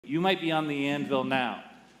You might be on the anvil now,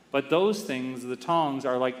 but those things, the tongs,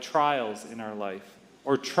 are like trials in our life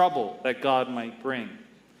or trouble that God might bring.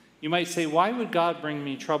 You might say, why would God bring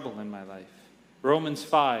me trouble in my life? Romans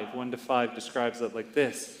 5, 1-5 describes it like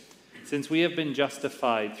this. Since we have been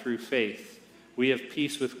justified through faith, we have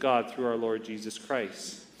peace with God through our Lord Jesus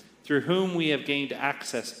Christ, through whom we have gained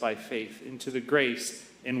access by faith into the grace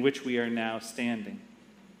in which we are now standing.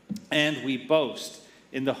 And we boast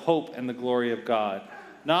in the hope and the glory of God.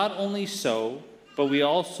 Not only so, but we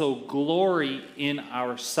also glory in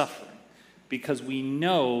our suffering, because we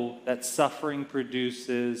know that suffering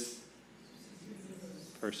produces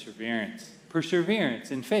perseverance.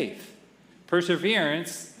 Perseverance in faith.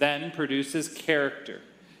 Perseverance then produces character,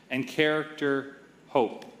 and character,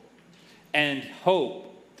 hope. And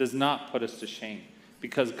hope does not put us to shame,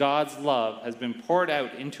 because God's love has been poured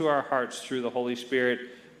out into our hearts through the Holy Spirit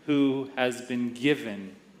who has been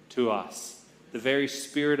given to us. The very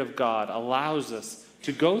Spirit of God allows us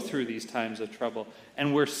to go through these times of trouble,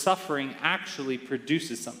 and where suffering actually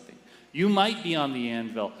produces something. You might be on the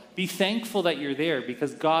anvil. Be thankful that you're there,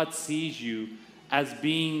 because God sees you as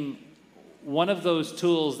being one of those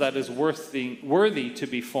tools that is worthy to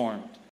be formed.